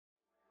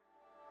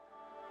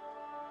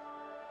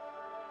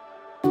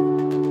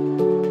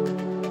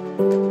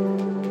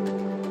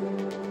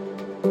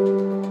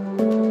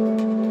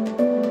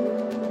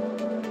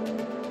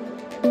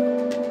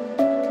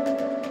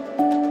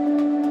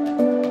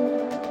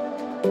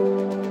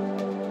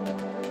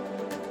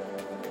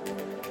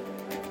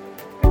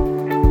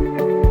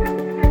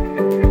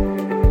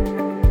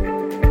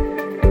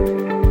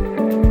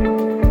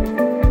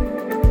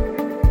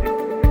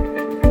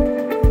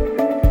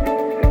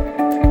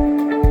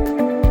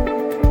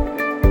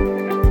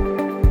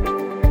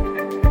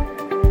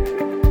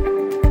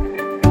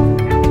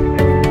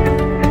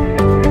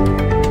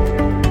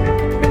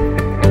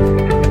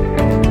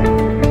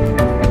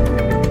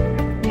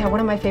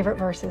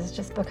verses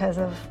just because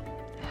of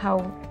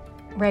how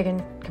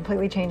Reagan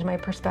completely changed my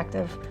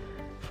perspective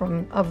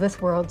of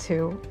this world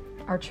to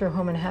our true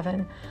home in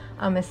heaven,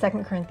 is 2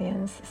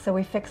 Corinthians. So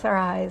we fix our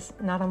eyes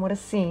not on what is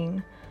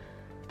seen,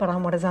 but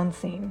on what is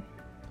unseen.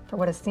 For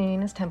what is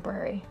seen is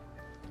temporary,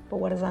 but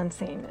what is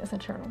unseen is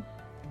eternal.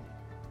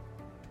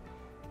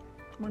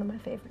 One of my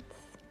favorites.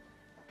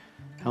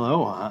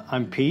 Hello,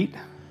 I'm Pete.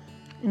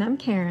 And I'm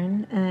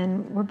Karen,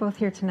 and we're both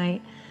here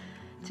tonight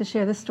to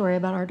share the story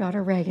about our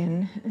daughter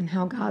Reagan and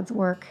how God's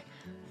work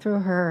through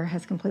her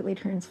has completely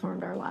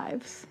transformed our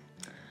lives.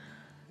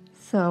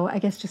 So I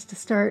guess just to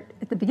start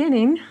at the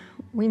beginning,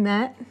 we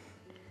met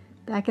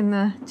back in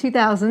the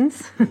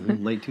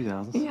 2000s. Late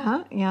 2000s.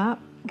 Yeah.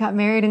 Got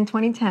married in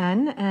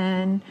 2010,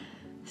 and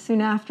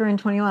soon after in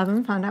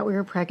 2011 found out we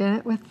were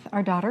pregnant with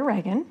our daughter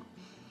Reagan.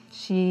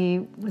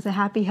 She was a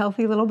happy,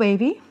 healthy little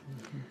baby.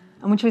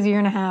 And when she was a year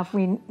and a half,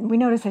 we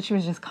noticed that she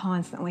was just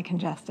constantly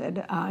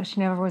congested. She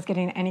never was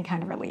getting any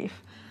kind of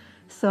relief.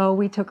 So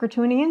we took her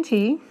to an ENT.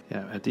 Yeah,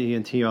 at the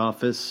ENT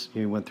office,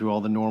 we went through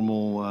all the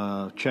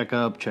normal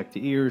checkup, checked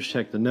the ears,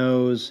 checked the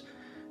nose,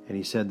 and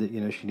he said that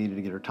she needed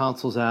to get her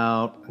tonsils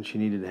out and she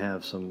needed to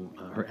have some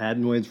her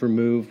adenoids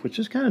removed, which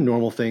is kind of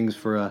normal things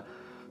for a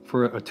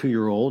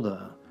 2-year-old.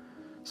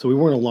 So we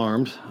weren't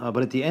alarmed.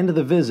 But at the end of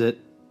the visit,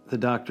 the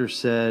doctor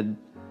said,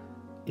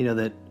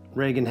 that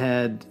Reagan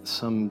had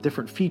some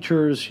different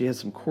features. She had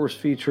some coarse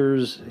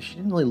features. She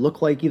didn't really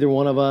look like either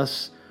one of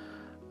us.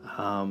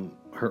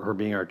 Her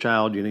being our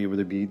child, there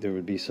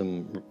would be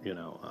some,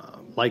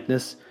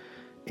 likeness.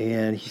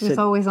 And he said, she was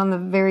always on the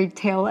very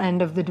tail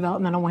end of the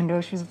developmental window.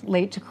 She was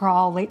late to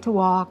crawl, late to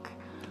walk.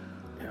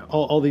 Yeah,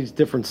 all these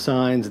different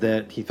signs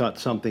that he thought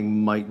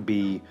something might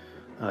be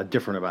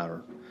different about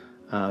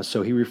her.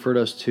 So he referred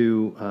us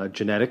to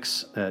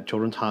genetics at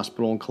Children's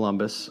Hospital in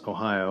Columbus,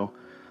 Ohio.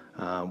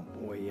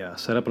 We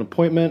set up an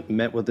appointment,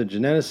 met with the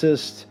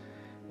geneticist,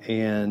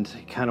 and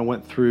kind of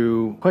went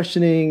through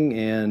questioning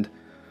and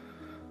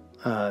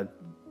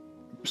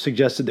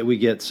suggested that we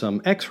get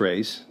some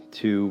x-rays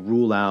to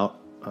rule out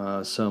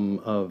some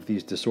of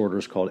these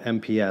disorders called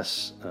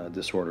MPS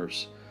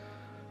disorders.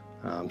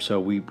 So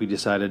we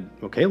decided,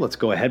 okay, let's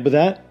go ahead with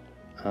that.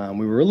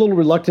 We were a little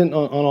reluctant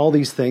on all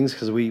these things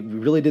because we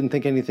really didn't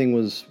think anything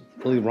was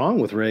really wrong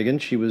with Reagan.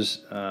 She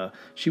was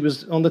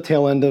on the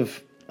tail end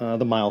of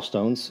the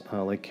milestones,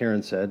 like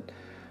Karen said,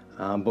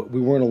 but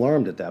we weren't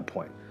alarmed at that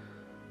point.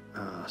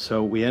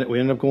 So we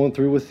ended up going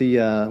through with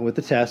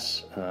the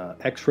tests,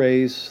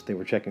 X-rays. They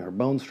were checking her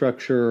bone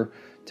structure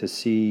to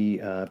see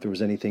if there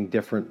was anything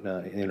different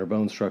in her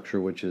bone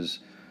structure, which is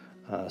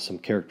some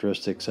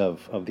characteristics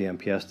of the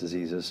MPS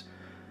diseases.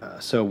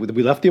 So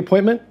we left the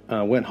appointment,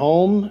 went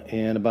home,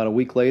 and about a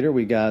week later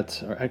we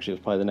got, or actually it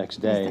was probably the next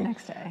day. It was the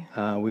next day.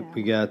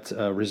 We got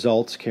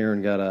results.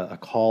 Karen got a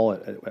call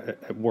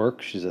at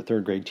work. She's a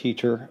third grade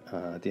teacher.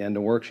 At the end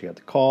of work, she got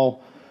the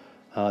call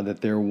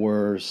that there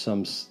were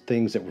some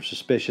things that were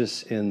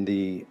suspicious in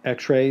the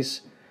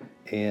X-rays,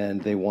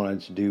 and they wanted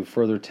to do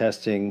further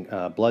testing,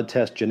 blood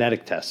tests,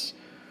 genetic tests.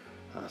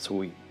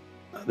 So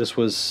this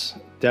was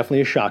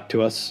definitely a shock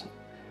to us.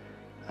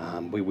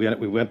 We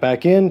went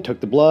back in, took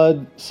the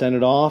blood, sent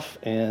it off,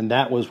 and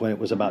that was when it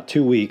was about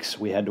 2 weeks.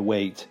 We had to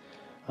wait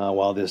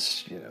while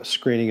this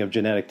screening of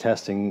genetic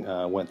testing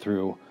went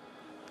through.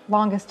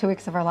 Longest 2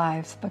 weeks of our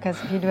lives,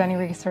 because if you do any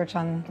research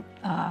on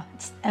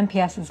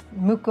MPS is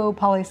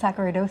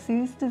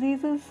mucopolysaccharidosis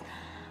diseases,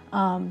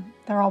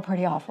 they're all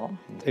pretty awful.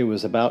 It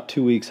was about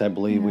 2 weeks, I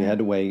believe, we had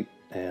to wait,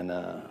 and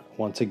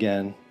once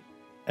again,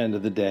 end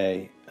of the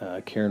day,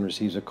 Karen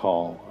receives a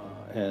call,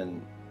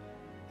 and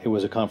it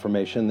was a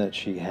confirmation that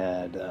she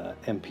had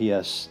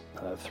MPS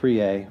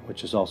 3A,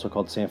 which is also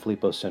called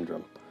Sanfilippo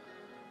syndrome.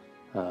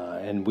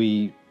 And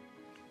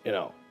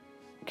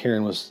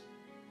Karen was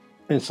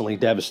instantly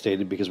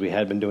devastated because we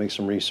had been doing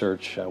some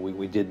research.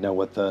 We did know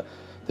what the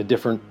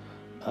different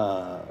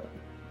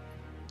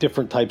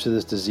types of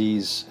this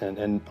disease,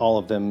 and all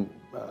of them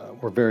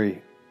were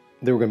going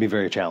to be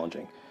very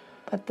challenging.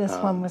 But this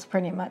one was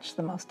pretty much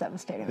the most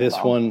devastating. This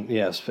one,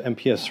 yes,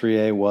 MPS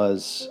 3A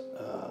was.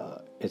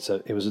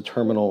 It was a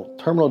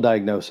terminal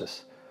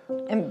diagnosis.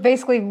 And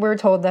basically, we're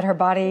told that her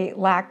body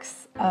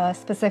lacks a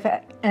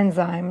specific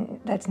enzyme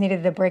that's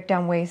needed to break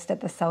down waste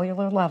at the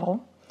cellular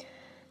level.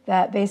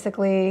 That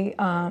basically,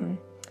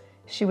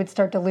 she would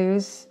start to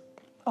lose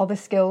all the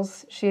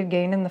skills she had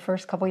gained in the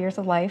first couple years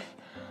of life.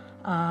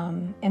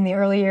 In the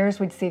early years,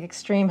 we'd see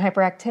extreme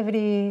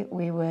hyperactivity.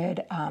 We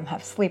would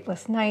have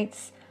sleepless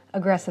nights,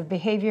 aggressive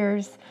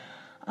behaviors.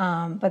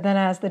 But then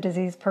as the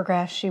disease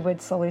progressed, she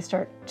would slowly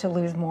start to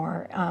lose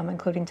more,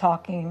 including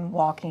talking,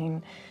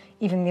 walking,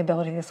 even the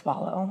ability to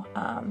swallow.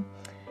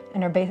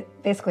 And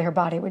basically her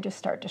body would just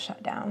start to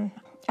shut down.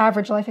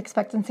 Average life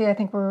expectancy, I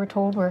think we were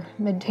told, were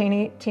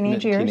mid-teenage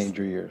years.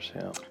 Teenager years,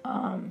 yeah.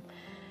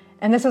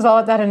 And this was all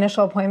at that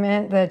initial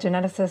appointment. The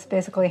geneticist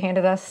basically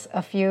handed us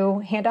a few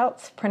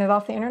handouts printed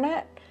off the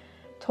internet,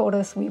 told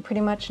us we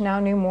pretty much now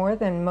knew more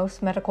than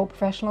most medical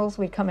professionals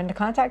we'd come into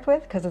contact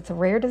with because it's a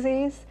rare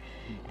disease,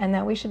 and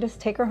that we should just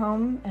take her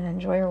home and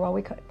enjoy her while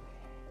we could.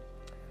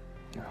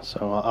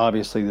 So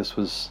obviously this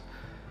was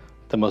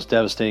the most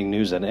devastating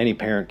news that any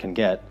parent can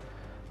get,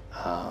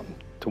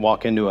 to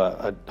walk into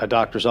a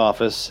doctor's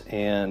office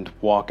and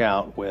walk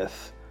out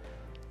with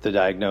the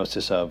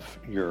diagnosis of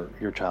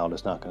your child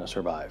is not going to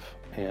survive.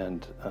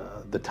 And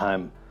the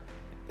time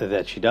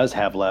that she does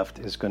have left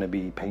is going to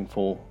be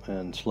painful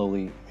and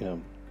slowly,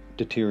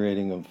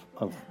 deteriorating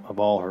of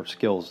all her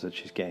skills that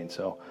she's gained.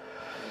 So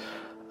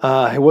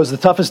it was the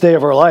toughest day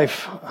of our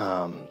life,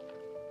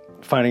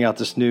 finding out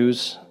this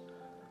news.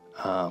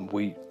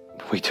 We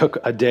took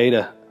a day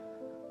to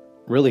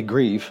really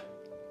grieve,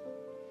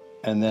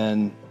 and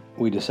then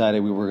we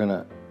decided we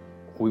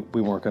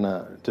weren't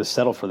gonna just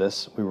settle for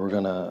this. We were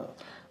gonna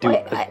do.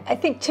 Well, I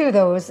think too,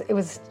 though, it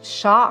was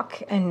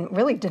shock and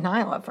really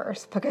denial at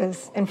first,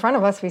 because in front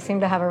of us we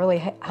seemed to have a really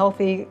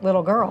healthy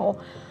little girl.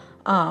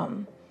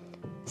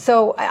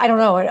 So I don't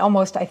know. It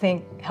almost, I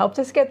think, helped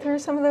us get through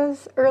some of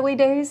those early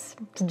days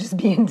to just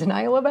be in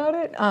denial about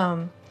it.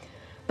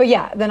 But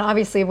yeah, then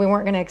obviously we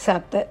weren't going to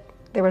accept that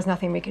there was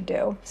nothing we could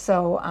do.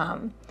 So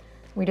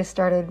we just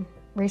started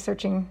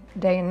researching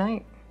day and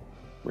night.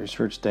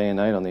 Research day and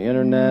night on the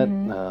internet,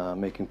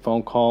 making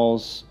phone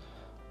calls.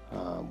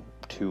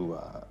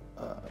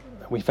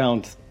 We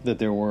found that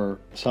there were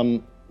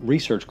some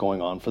research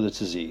going on for this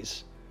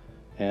disease,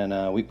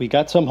 and we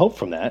got some hope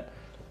from that.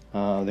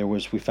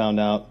 We found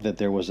out that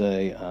there was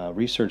a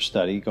research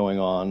study going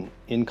on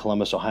in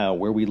Columbus, Ohio,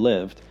 where we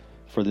lived,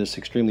 for this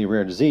extremely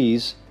rare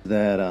disease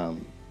that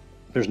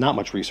there's not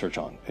much research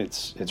on.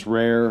 It's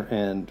rare,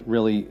 and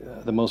really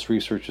the most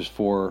research is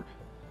for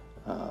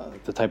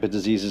the type of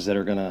diseases that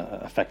are going to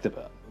affect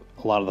a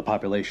lot of the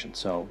population.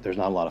 So there's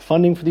not a lot of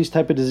funding for these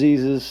type of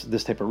diseases,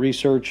 this type of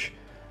research,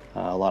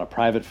 a lot of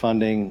private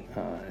funding,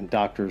 and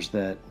doctors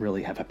that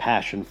really have a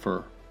passion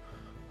for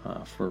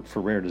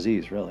rare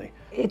disease, really.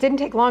 It didn't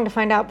take long to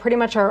find out pretty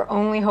much our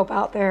only hope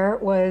out there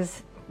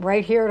was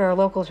right here at our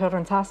local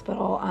children's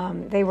hospital.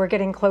 They were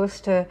getting close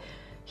to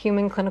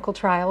human clinical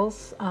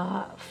trials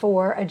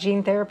for a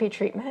gene therapy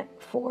treatment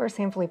for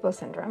Sanfilippo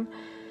syndrome.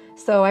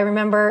 So I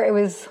remember it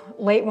was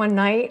late one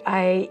night,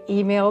 I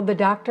emailed the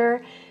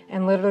doctor,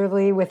 and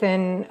literally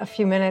within a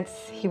few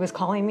minutes he was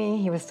calling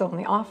me. He was still in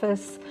the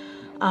office.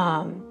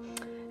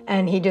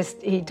 And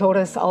he told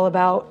us all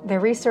about their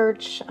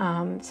research.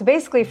 So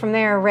basically from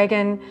there,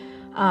 Reagan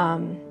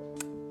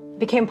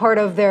became part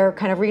of their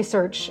kind of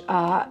research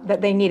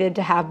that they needed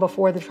to have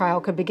before the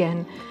trial could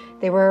begin.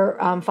 They were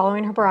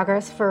following her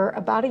progress for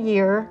about a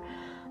year.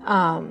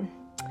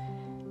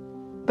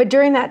 But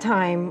during that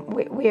time,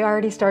 we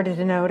already started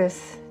to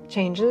notice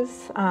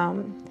changes.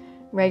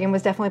 Reagan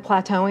was definitely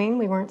plateauing.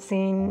 We weren't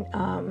seeing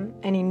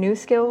any new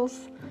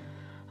skills.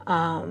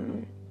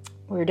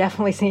 We were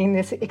definitely seeing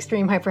this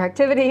extreme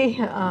hyperactivity.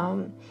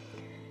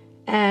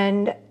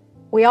 And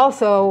we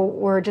also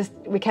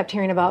we kept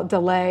hearing about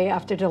delay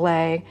after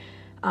delay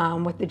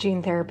with the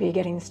gene therapy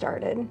getting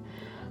started.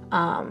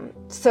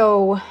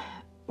 So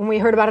when we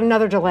heard about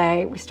another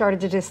delay, we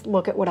started to just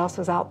look at what else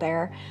was out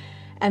there.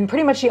 And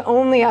pretty much the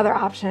only other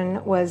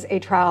option was a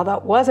trial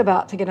that was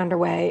about to get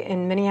underway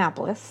in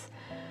Minneapolis.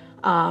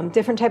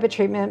 Different type of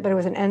treatment, but it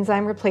was an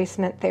enzyme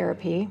replacement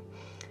therapy.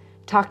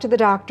 Talked to the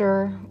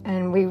doctor,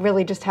 and we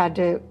really just had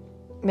to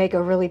make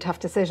a really tough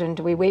decision.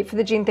 Do we wait for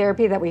the gene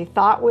therapy that we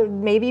thought would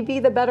maybe be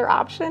the better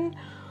option,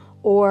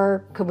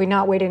 or could we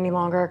not wait any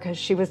longer because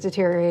she was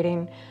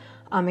deteriorating,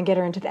 and get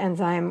her into the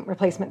enzyme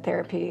replacement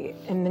therapy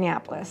in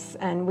Minneapolis?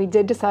 And we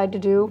did decide to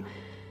do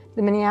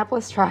the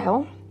Minneapolis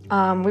trial.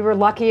 We were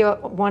lucky,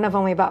 one of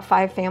only about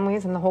 5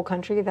 families in the whole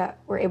country that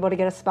were able to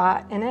get a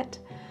spot in it.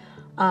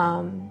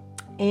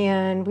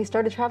 And we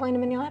started traveling to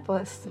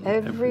Minneapolis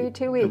every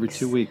 2 weeks. Every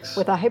 2 weeks.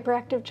 With a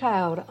hyperactive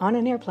child on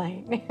an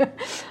airplane.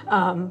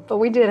 But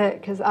we did it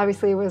because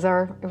obviously it was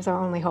our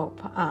only hope.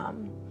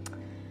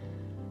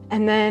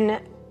 And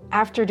then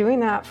after doing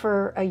that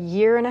for a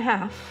year and a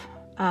half,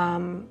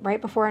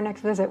 right before our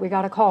next visit, we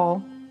got a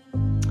call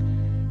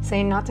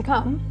saying not to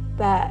come,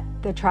 that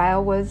the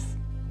trial was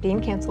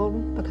being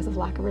canceled because of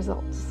lack of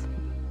results.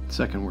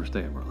 Second worst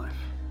day of our life.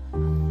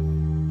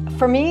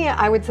 For me,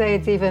 I would say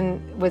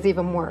was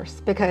even worse,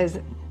 because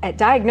at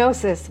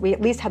diagnosis, we at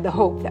least had the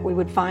hope that we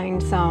would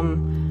find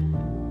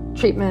some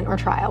treatment or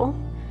trial.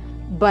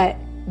 But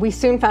we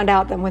soon found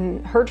out that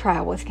when her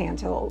trial was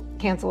canceled,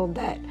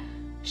 that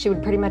she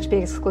would pretty much be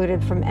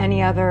excluded from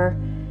any other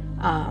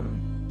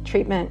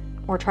treatment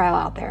or trial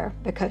out there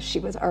because she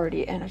was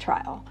already in a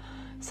trial.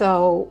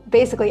 So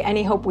basically,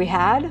 any hope we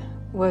had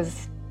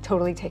was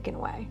totally taken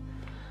away.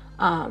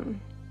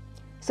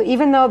 So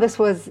even though this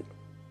was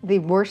the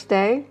worst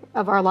day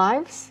of our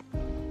lives,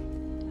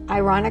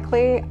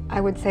 ironically, I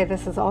would say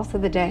this is also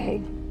the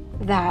day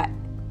that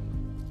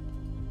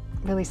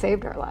really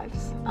saved our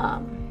lives.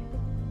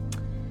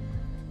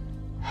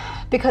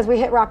 Because we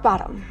hit rock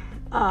bottom.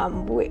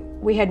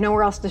 We had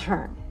nowhere else to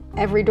turn.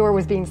 Every door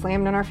was being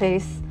slammed in our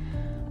face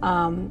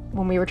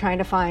when we were trying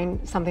to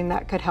find something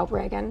that could help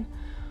Reagan.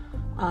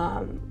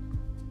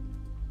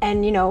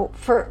 And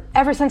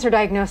ever since her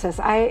diagnosis,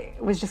 I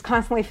was just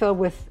constantly filled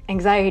with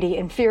anxiety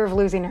and fear of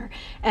losing her,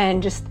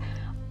 and just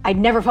I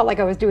never felt like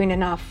I was doing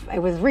enough. It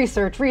was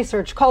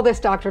research, call this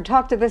doctor,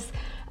 talk to this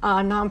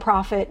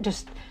nonprofit,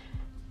 just,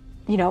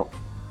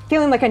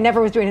 feeling like I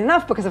never was doing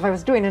enough, because if I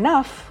was doing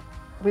enough,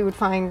 we would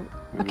find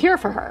a cure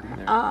for her.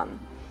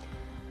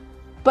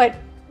 But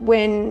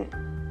when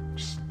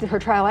her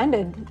trial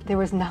ended, there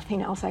was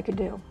nothing else I could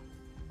do.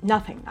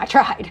 Nothing. I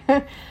tried.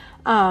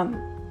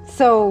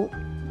 So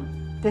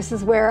this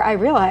is where I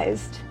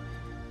realized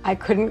I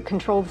couldn't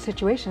control the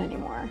situation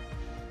anymore.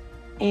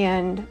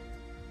 And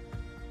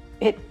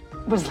it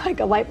was like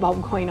a light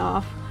bulb going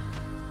off.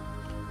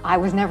 I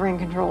was never in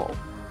control.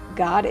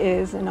 God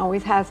is and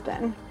always has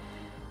been.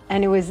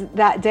 And it was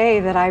that day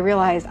that I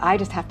realized I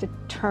just have to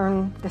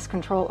turn this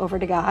control over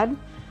to God.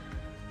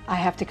 I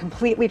have to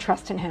completely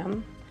trust in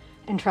Him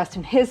and trust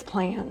in His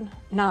plan,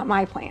 not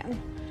my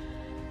plan.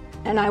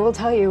 And I will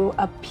tell you,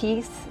 a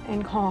peace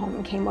and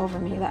calm came over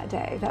me that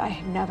day that I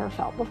had never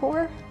felt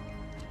before.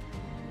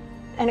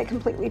 And it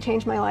completely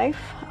changed my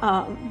life.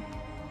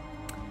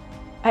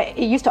 It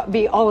used to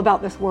be all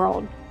about this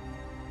world,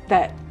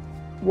 that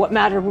what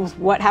mattered was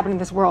what happened in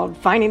this world,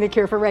 finding the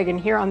cure for Reagan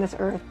here on this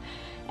earth.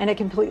 And it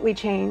completely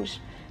changed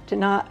to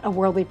not a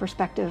worldly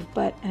perspective,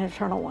 but an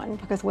eternal one,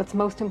 because what's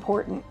most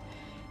important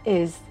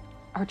is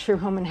our true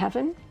home in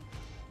heaven.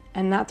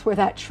 And that's where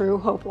that true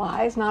hope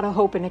lies, not a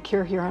hope in a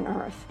cure here on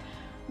earth,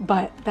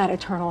 but that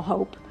eternal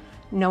hope,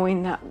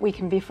 knowing that we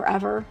can be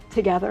forever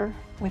together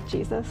with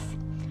Jesus.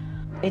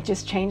 It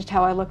just changed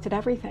how I looked at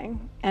everything.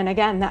 And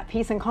again, that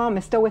peace and calm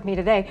is still with me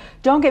today.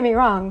 Don't get me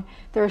wrong,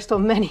 there are still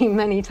many,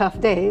 many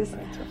tough days.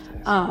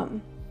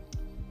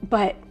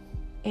 But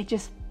it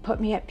just put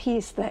me at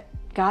peace that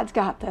God's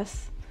got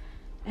this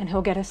and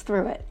He'll get us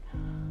through it.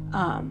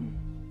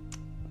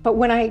 But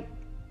when I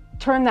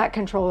turned that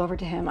control over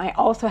to Him, I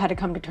also had to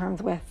come to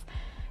terms with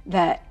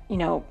that,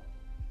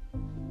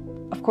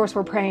 of course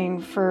we're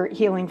praying for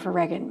healing for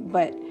Reagan,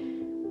 but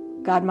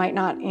God might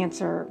not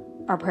answer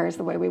our prayers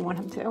the way we want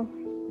Him to.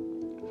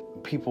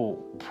 People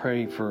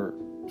pray for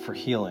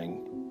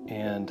healing,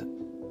 and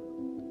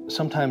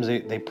sometimes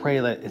they pray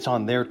that it's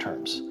on their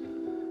terms.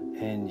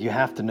 And you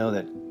have to know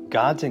that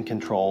God's in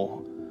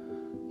control.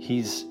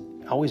 He's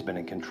always been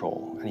in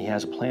control, and He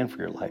has a plan for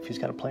your life. He's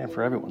got a plan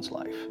for everyone's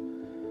life.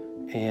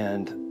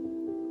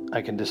 And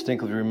I can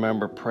distinctly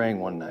remember praying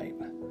one night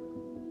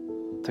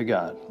to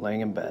God,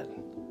 laying in bed,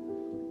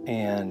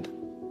 and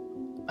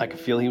I could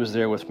feel He was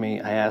there with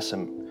me. I asked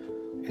Him,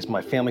 is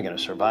my family going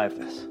to survive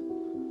this?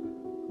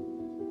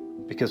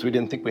 Because we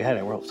didn't think we had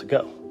anywhere else to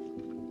go.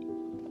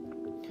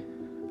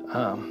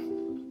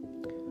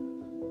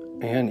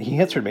 And He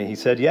answered me. He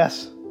said,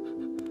 yes,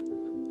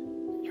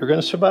 you're going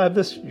to survive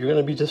this. You're going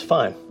to be just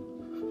fine.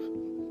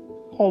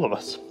 All of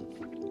us.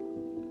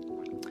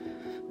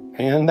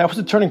 And that was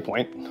a turning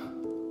point.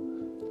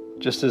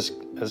 Just as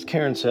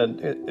Karen said,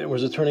 it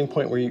was a turning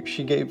point where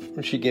she gave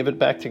it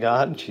back to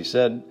God, and she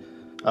said,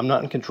 I'm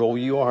not in control,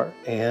 you are.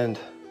 And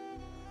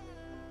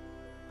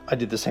I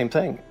did the same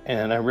thing,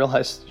 and I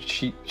realized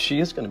she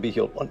is going to be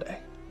healed one day.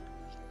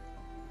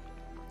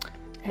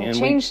 And it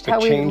changed how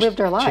we lived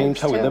our lives.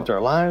 Changed how we lived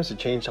our lives. It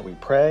changed how we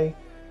pray,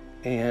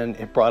 and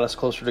it brought us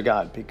closer to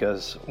God,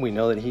 because we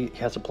know that He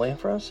has a plan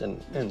for us,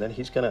 and that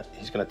He's gonna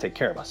take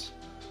care of us,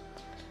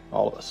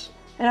 all of us.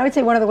 And I would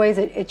say one of the ways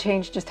it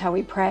changed just how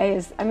we pray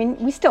is,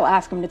 we still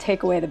ask Him to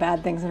take away the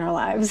bad things in our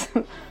lives,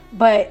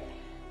 but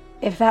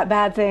if that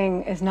bad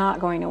thing is not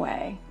going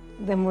away,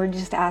 then we're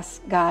just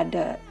ask God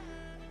to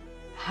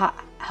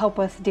help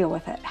us deal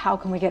with it. How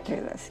can we get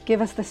through this?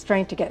 Give us the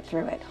strength to get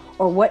through it.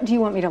 Or what do you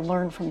want me to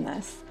learn from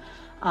this?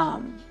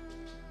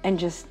 And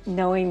just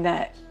knowing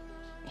that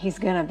He's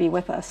going to be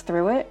with us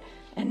through it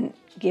and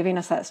giving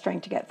us that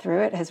strength to get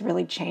through it has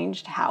really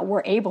changed how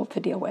we're able to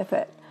deal with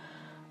it.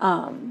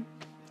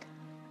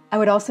 I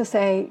would also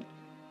say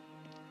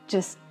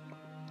just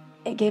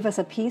it gave us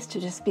a peace to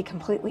just be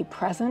completely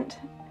present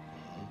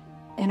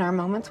in our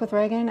moments with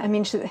Reagan.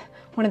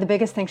 One of the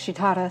biggest things she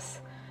taught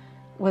us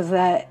was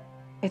that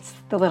it's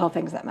the little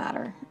things that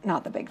matter,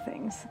 not the big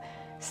things.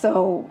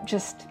 So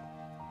just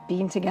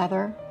being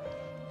together.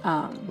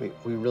 We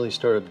really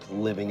started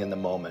living in the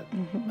moment.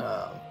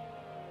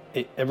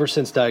 Mm-hmm. Ever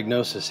since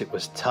diagnosis, it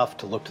was tough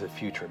to look to the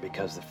future,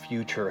 because the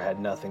future had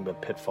nothing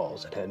but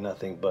pitfalls. It had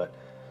nothing but,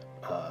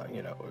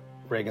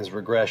 Reagan's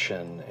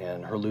regression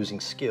and her losing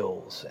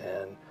skills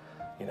and,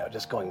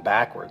 just going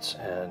backwards.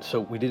 And so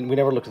we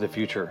never looked at the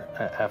future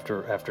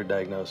after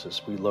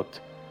diagnosis. We looked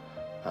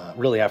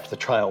really after the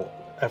trial.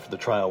 After the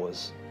trial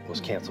was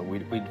canceled,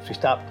 we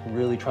stopped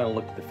really trying to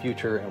look at the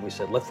future, and we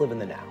said, let's live in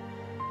the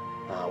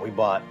now. We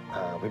bought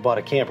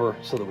a camper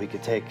so that we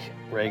could take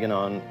Reagan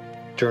on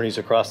journeys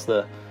across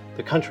the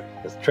country,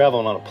 because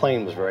traveling on a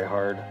plane was very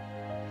hard.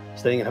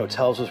 Staying in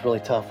hotels was really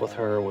tough with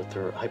her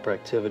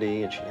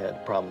hyperactivity, and she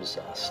had problems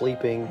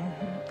sleeping.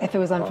 Mm-hmm. If it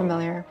was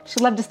unfamiliar. She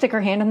loved to stick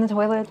her hand in the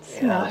toilets.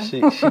 Yeah,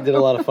 she did a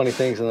lot of funny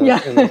things in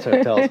those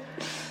hotels.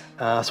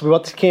 So we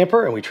bought this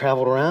camper, and we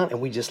traveled around,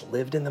 and we just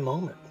lived in the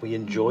moment. We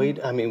enjoyed,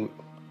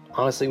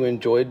 honestly, we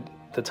enjoyed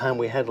the time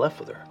we had left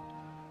with her.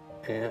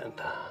 And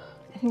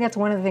I think that's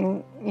one of the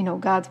things,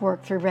 God's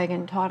work through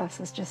Reagan taught us,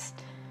 is just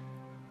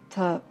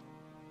to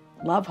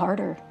love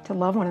harder, to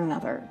love one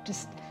another.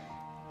 Just,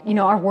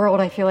 our world,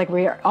 I feel like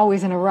we are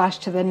always in a rush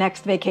to the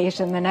next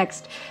vacation, the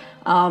next,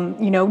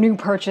 new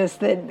purchase,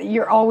 that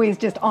you're always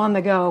just on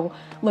the go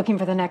looking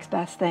for the next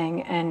best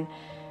thing. And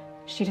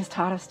she just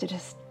taught us to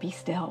just be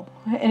still.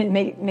 And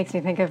it makes me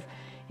think of,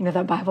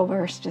 that Bible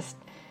verse, just,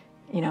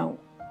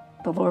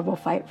 the Lord will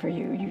fight for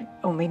you. You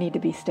only need to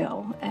be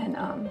still.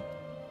 And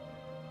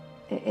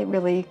it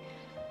really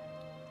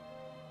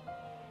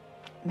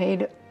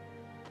made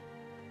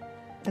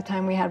the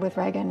time we had with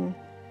Reagan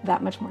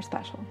that much more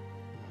special.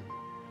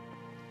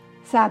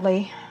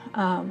 Sadly,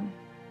 on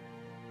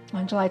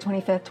July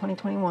 25th,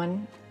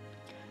 2021,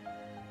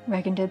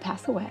 Reagan did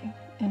pass away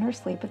in her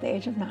sleep at the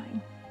age of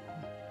 9,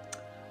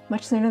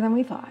 much sooner than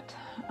we thought.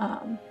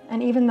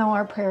 And even though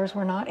our prayers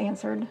were not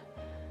answered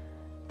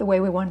the way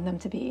we wanted them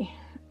to be,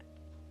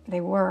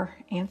 they were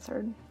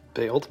answered.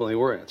 They ultimately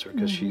were answered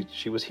because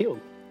she was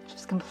healed. She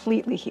was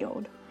completely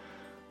healed.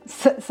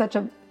 Such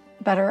a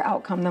better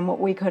outcome than what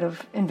we could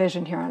have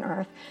envisioned here on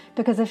earth.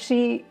 Because if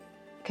she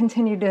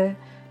continued to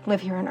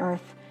live here on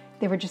earth,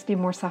 there would just be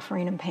more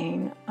suffering and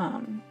pain.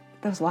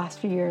 Those last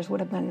few years would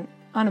have been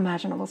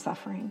unimaginable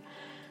suffering.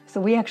 So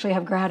we actually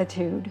have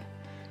gratitude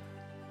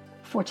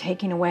for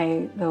taking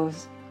away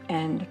those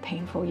end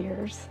painful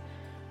years.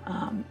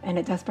 And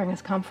it does bring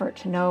us comfort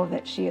to know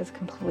that she is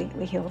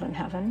completely healed in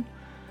heaven.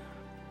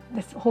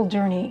 This whole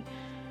journey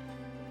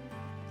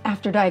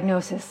after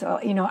diagnosis,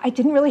 I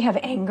didn't really have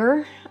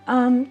anger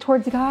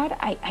towards God.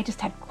 I just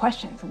had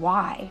questions.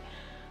 Why?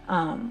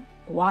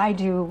 Why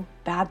do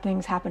bad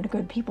things happen to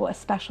good people,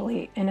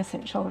 especially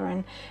innocent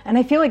children? And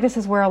I feel like this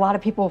is where a lot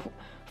of people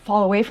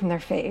fall away from their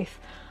faith.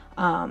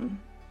 But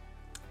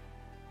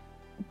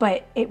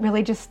it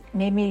really just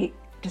made me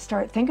to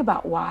start think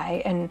about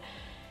why. And,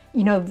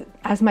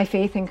 as my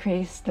faith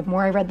increased, the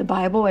more I read the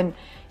Bible, and,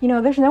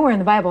 there's nowhere in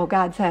the Bible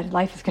God said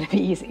life is going to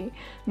be easy.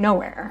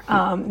 Nowhere.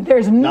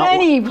 There's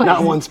many places.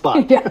 Not one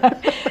spot.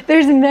 Yeah,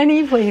 there's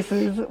many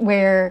places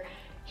where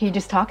he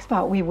just talks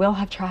about we will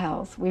have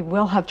trials, we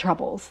will have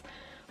troubles.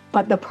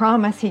 But the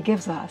promise he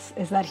gives us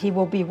is that he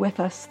will be with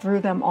us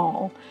through them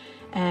all.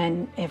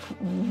 And if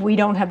we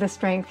don't have the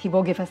strength, he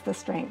will give us the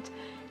strength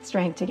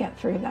to get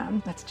through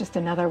them. That's just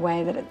another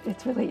way that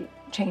it's really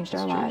changed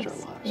our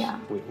lives. Yeah.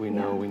 We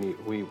know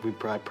we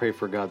pray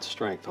for God's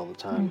strength all the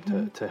time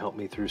to help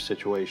me through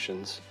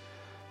situations.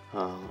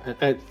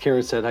 And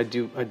Karen said, I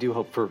do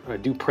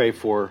pray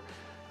for,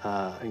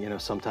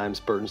 sometimes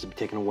burdens to be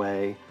taken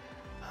away.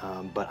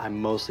 But I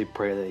mostly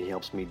pray that he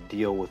helps me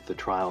deal with the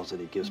trials that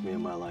he gives me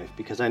in my life,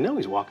 because I know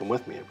he's walking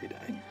with me every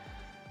day.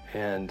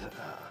 And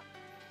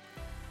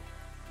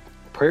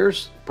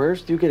prayers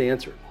do get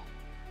answered.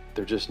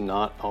 They're just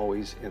not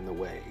always in the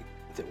way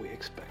that we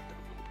expect them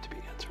to be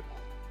answered.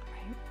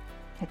 Right.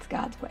 It's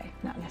God's way,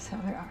 not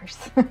necessarily ours.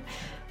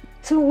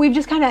 So we've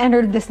just kind of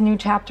entered this new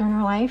chapter in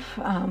our life,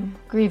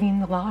 grieving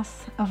the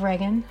loss of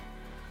Reagan.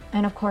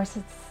 And of course,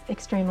 it's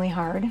extremely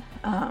hard.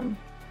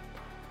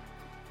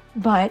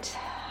 But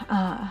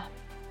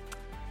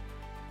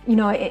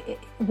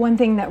one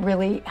thing that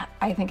really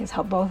I think has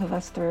helped both of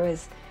us through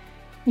is,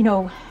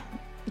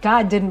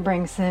 God didn't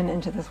bring sin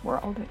into this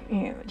world.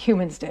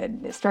 Humans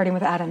did, starting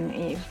with Adam and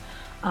Eve,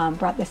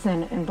 brought the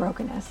sin and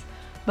brokenness.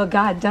 But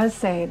God does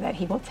say that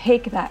he will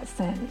take that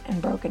sin and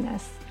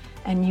brokenness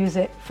and use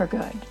it for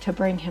good, to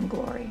bring him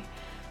glory.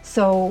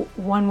 So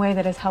one way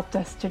that has helped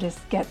us to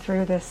just get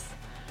through this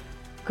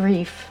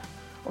grief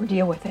or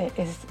deal with it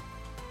is,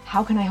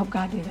 how can I help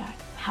God do that?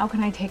 How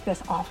can I take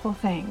this awful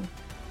thing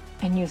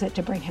and use it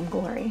to bring him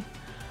glory?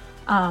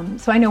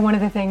 So I know one of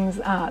the things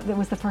that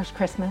was the first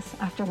Christmas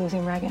after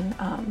losing Reagan,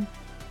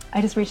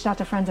 I just reached out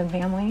to friends and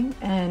family,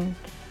 and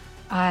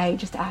I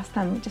just asked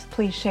them, just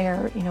please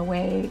share,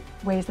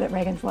 ways that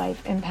Reagan's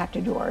life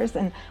impacted yours.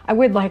 And I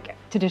would like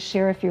to just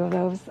share a few of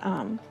those.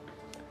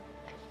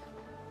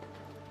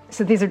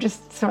 So these are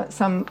just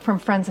some from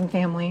friends and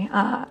family.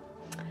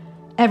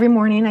 Every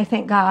morning I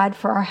thank God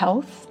for our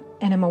health,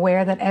 and am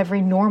aware that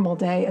every normal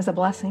day is a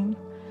blessing.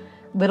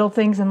 Little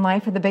things in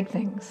life are the big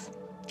things.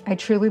 I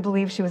truly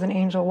believe she was an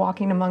angel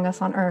walking among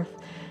us on earth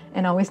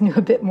and always knew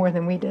a bit more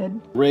than we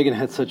did. Reagan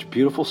had such a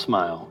beautiful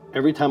smile.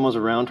 Every time I was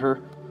around her,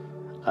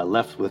 I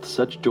left with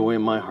such joy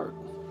in my heart.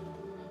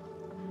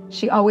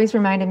 She always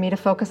reminded me to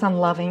focus on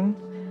loving,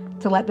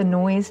 to let the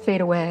noise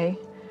fade away,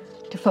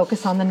 to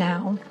focus on the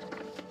now.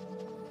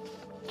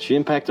 She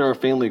impacted our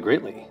family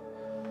greatly.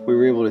 We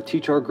were able to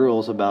teach our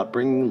girls about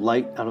bringing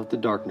light out of the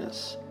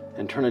darkness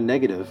and turn a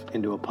negative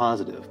into a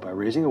positive by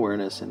raising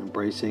awareness and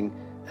embracing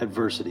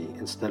adversity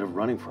instead of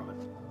running from it.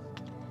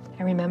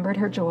 I remembered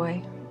her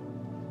joy.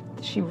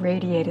 She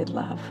radiated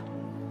love.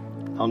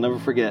 I'll never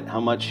forget how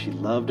much she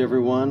loved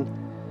everyone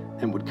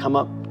and would come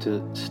up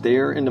to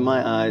stare into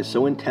my eyes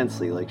so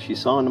intensely, like she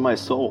saw into my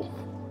soul.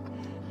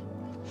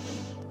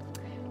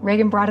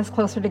 Reagan brought us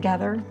closer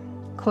together,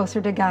 closer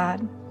to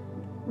God.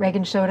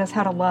 Reagan showed us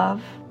how to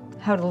love,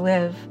 how to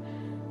live,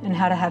 and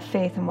how to have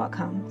faith in what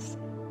comes.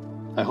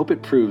 I hope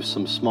it proves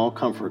some small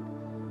comfort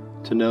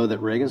to know that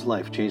Reagan's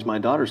life changed my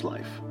daughter's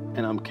life,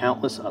 and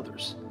countless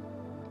others.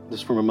 This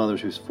is from a mother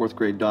whose fourth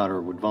grade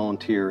daughter would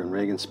volunteer in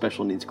Reagan's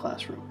special needs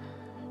classroom.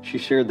 She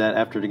shared that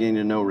after getting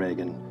to know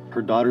Reagan,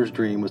 her daughter's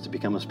dream was to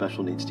become a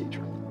special needs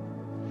teacher.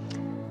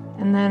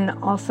 And then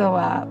also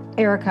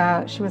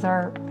Erica, she was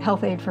our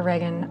health aide for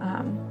Reagan,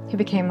 who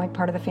became like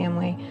part of the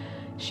family.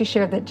 She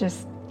shared that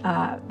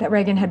that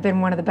Reagan had been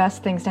one of the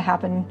best things to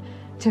happen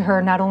to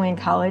her, not only in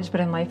college,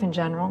 but in life in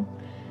general.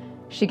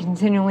 She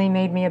continually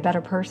made me a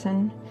better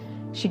person.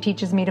 She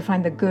teaches me to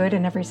find the good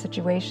in every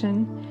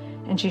situation,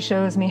 and she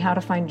shows me how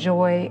to find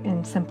joy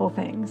in simple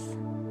things.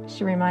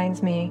 She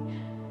reminds me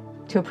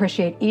to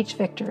appreciate each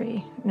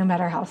victory, no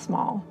matter how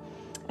small.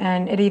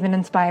 And it even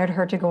inspired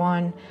her to go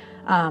on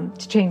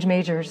to change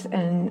majors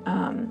and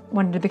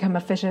wanted to become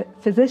a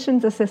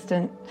physician's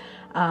assistant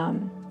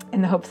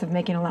in the hopes of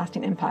making a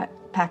lasting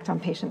impact on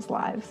patients'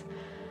 lives.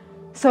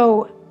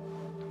 So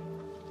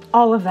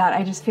all of that,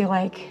 I just feel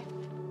like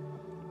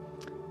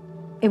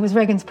it was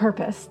Reagan's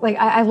purpose. Like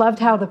I loved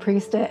how the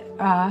priest at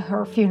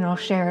her funeral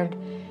shared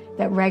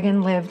that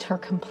Reagan lived her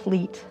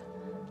complete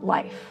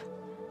life.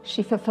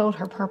 She fulfilled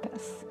her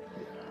purpose.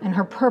 And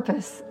her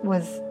purpose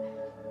was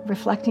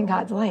reflecting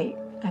God's light.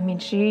 I mean,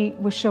 she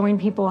was showing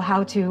people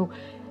how to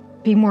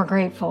be more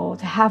grateful,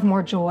 to have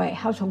more joy,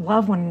 how to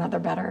love one another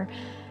better.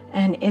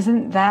 And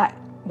isn't that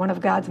one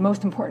of God's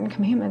most important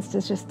commandments,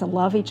 is just to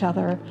love each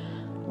other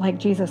like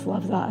Jesus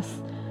loves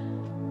us?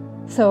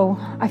 So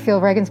I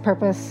feel Reagan's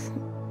purpose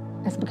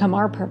has become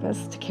our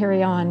purpose, to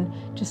carry on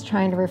just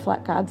trying to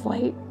reflect God's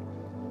light,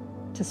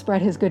 to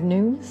spread his good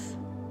news.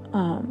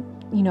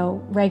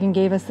 Reagan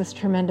gave us this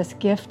tremendous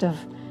gift of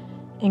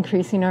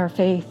increasing our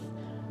faith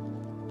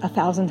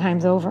 1,000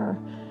 times over.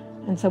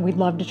 And so we'd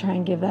love to try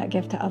and give that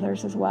gift to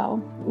others as well.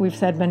 We've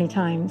said many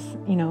times,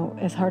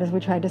 as hard as we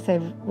tried to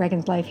save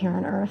Reagan's life here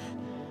on earth,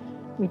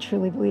 we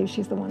truly believe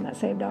she's the one that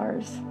saved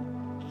ours.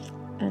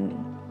 And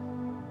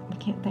we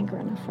can't thank her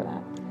enough for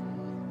that.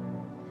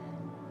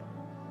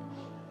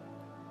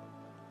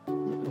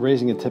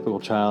 Raising a typical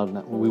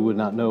child, we would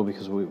not know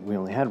because we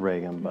only had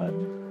Reagan, but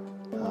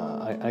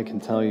I can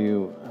tell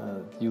you,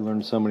 you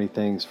learn so many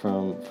things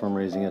from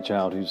raising a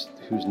child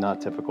who's not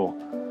typical,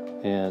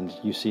 and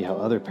you see how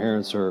other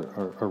parents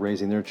are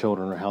raising their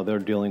children or how they're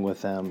dealing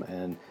with them,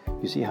 and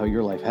you see how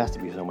your life has to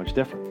be so much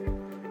different.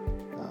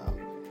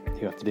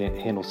 You have to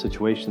handle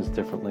situations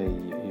differently.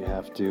 You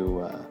have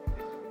to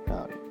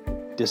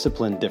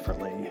discipline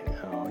differently.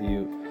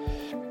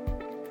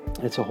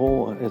 It's a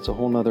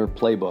whole nother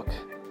playbook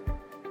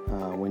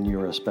when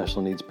you're a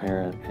special needs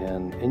parent,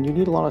 and you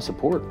need a lot of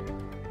support.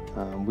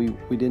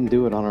 We didn't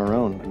do it on our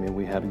own. I mean,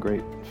 we had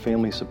great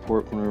family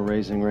support when we were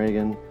raising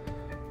Reagan,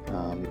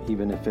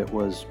 even if it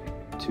was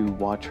to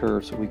watch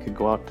her so we could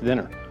go out to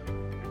dinner.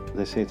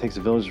 They say it takes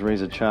a village to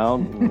raise a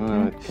child.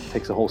 It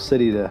takes a whole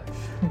city to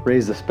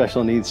raise a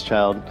special needs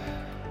child.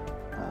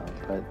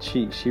 But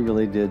she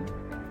really did.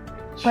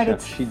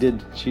 She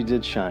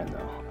did shine,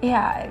 though.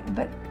 Yeah,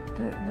 but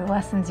the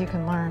lessons you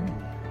can learn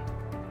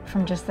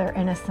from just their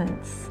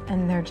innocence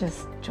and their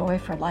just joy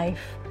for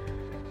life.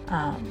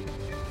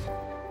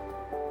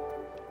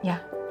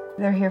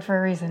 They're here for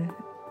a reason.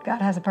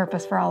 God has a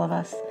purpose for all of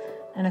us,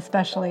 and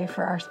especially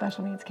for our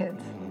special needs kids.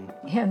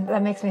 Mm-hmm. And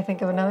that makes me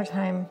think of another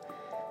time.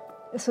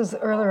 This was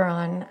earlier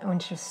on when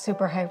she was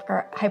super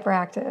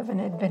hyperactive,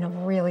 and it had been a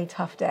really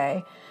tough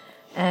day.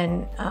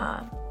 And,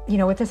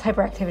 with this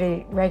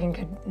hyperactivity, Reagan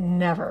could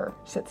never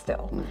sit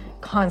still,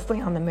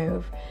 constantly on the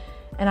move.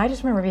 And I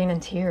just remember being in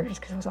tears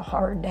because it was a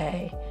hard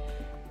day.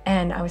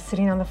 And I was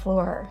sitting on the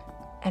floor,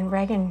 and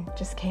Reagan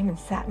just came and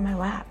sat in my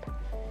lap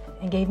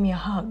and gave me a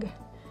hug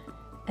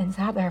and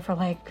sat there for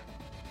like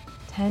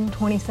 10,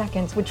 20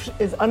 seconds, which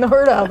is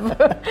unheard of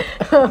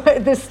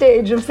at this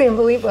stage of San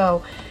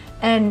Filippo.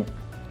 And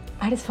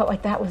I just felt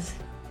like that was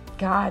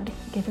God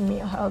giving me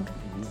a hug,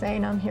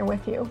 saying, I'm here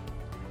with you,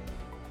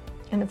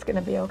 and it's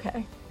gonna be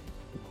okay.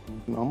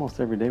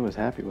 Almost every day was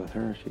happy with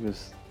her. She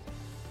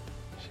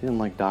didn't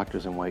like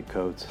doctors in white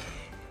coats.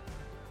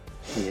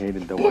 She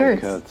hated the white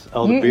coats.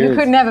 Oh, the beards. You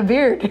couldn't have a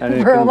beard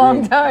for a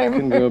long time.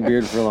 Couldn't grow a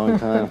beard for a long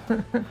time.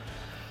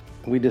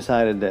 We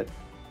decided that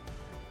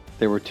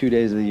there were 2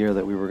 days of the year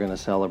that we were going to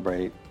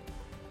celebrate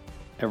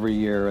every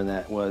year, and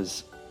that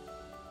was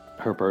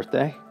her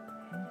birthday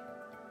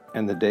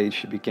and the day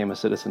she became a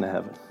citizen of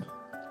heaven.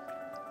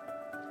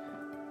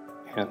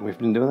 And we've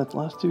been doing that the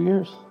last 2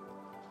 years.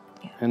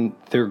 Yeah. And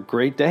they're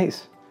great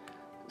days.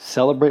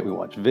 Celebrate. We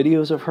watch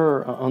videos of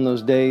her on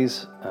those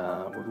days.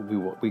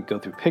 We go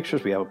through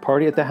pictures. We have a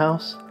party at the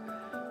house.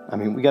 I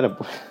mean,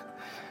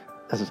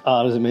 as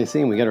odd as it may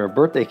seem, we got her a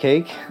birthday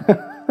cake.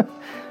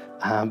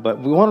 But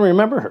we want to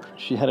remember her.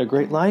 She had a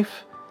great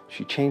life.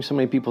 She changed so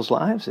many people's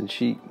lives, and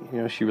she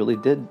really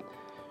did.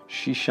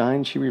 She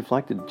shined. She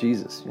reflected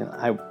Jesus.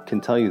 I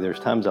can tell you, there's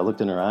times I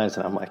looked in her eyes,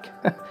 and I'm like,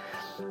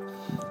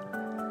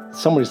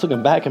 somebody's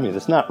looking back at me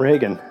that's not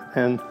Reagan,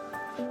 and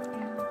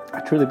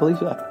I truly believe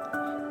that.